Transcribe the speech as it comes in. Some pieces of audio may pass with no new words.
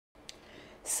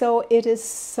So it is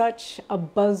such a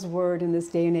buzzword in this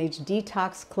day and age,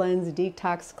 detox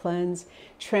cleanse,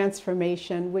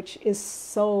 transformation, which is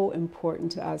so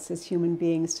important to us as human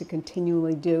beings to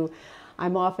continually do.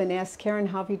 I'm often asked, Karyn,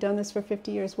 how have you done this for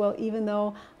 50 years? Well, even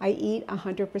though I eat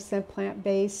 100%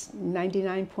 plant-based,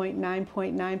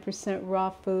 99.9%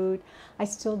 raw food, I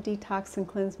still detox and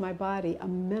cleanse my body a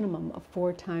minimum of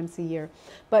 4 times a year.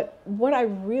 But what I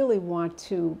really want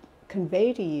to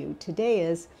convey to you today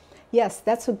is, yes,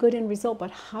 that's a good end result, but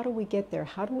how do we get there?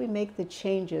 How do we make the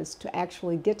changes to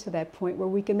actually get to that point where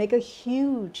we can make a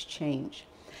huge change?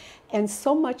 And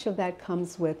so much of that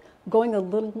comes with going a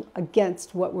little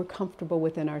against what we're comfortable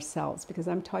with in ourselves, because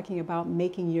I'm talking about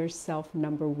making yourself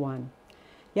number one.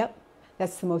 Yep,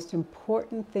 that's the most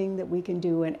important thing that we can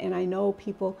do. And I know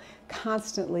people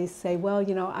constantly say, well,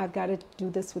 you know, I've got to do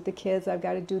this with the kids. I've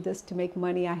got to do this to make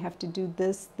money. I have to do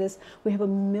this. We have a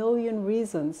million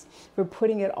reasons for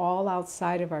putting it all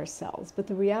outside of ourselves. But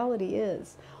the reality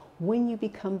is, when you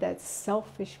become that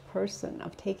selfish person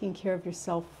of taking care of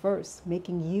yourself first,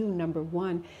 making you number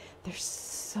one, there's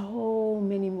so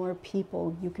many more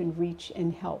people you can reach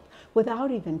and help without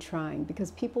even trying,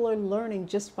 because people are learning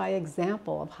just by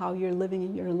example of how you're living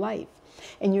in your life.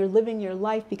 And you're living your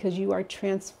life because you are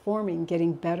transforming,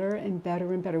 getting better and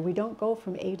better and better. We don't go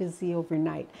from A to Z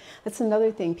overnight. That's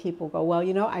another thing. People go, well,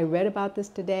 you know, I read about this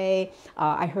today.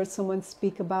 I heard someone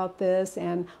speak about this,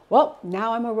 and well,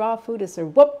 now I'm a raw foodist, or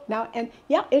whoop, now, and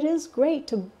yeah, it is great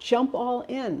to jump all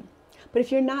in. But if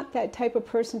you're not that type of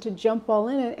person to jump all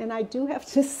in, and I do have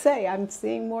to say, I'm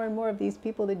seeing more and more of these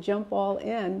people that jump all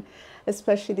in,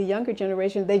 especially the younger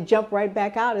generation, they jump right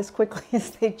back out as quickly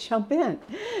as they jump in.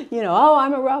 You know, oh,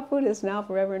 I'm a raw foodist now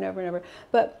forever and ever and ever.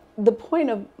 But the point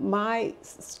of my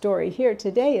story here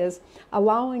today is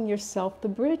allowing yourself the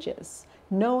bridges,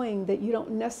 knowing that you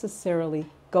don't necessarily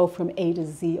go from A to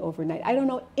Z overnight. I don't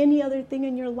know any other thing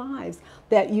in your lives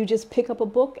that you just pick up a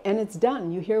book and it's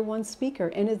done. You hear one speaker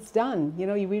and it's done. You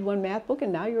know, you read one math book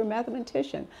and now you're a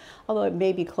mathematician. Although it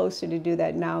may be closer to do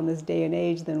that now in this day and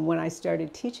age than when I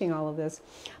started teaching all of this.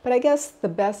 But I guess the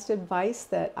best advice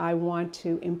that I want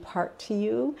to impart to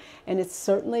you, and it's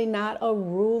certainly not a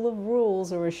rule of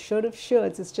rules or a should of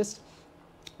shoulds, it's just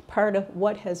part of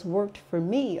what has worked for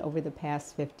me over the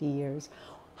past 50 years.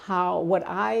 What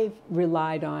I've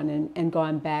relied on and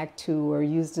gone back to or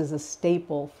used as a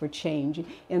staple for change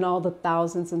in all the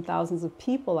thousands and thousands of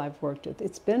people I've worked with.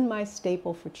 It's been my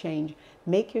staple for change.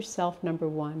 Make yourself number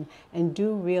one, and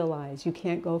do realize you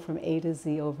can't go from A to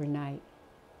Z overnight,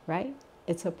 right?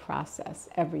 It's a process.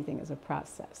 Everything is a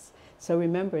process. So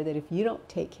remember that if you don't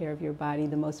take care of your body,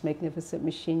 the most magnificent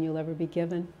machine you'll ever be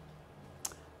given,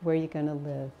 where are you going to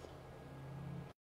live?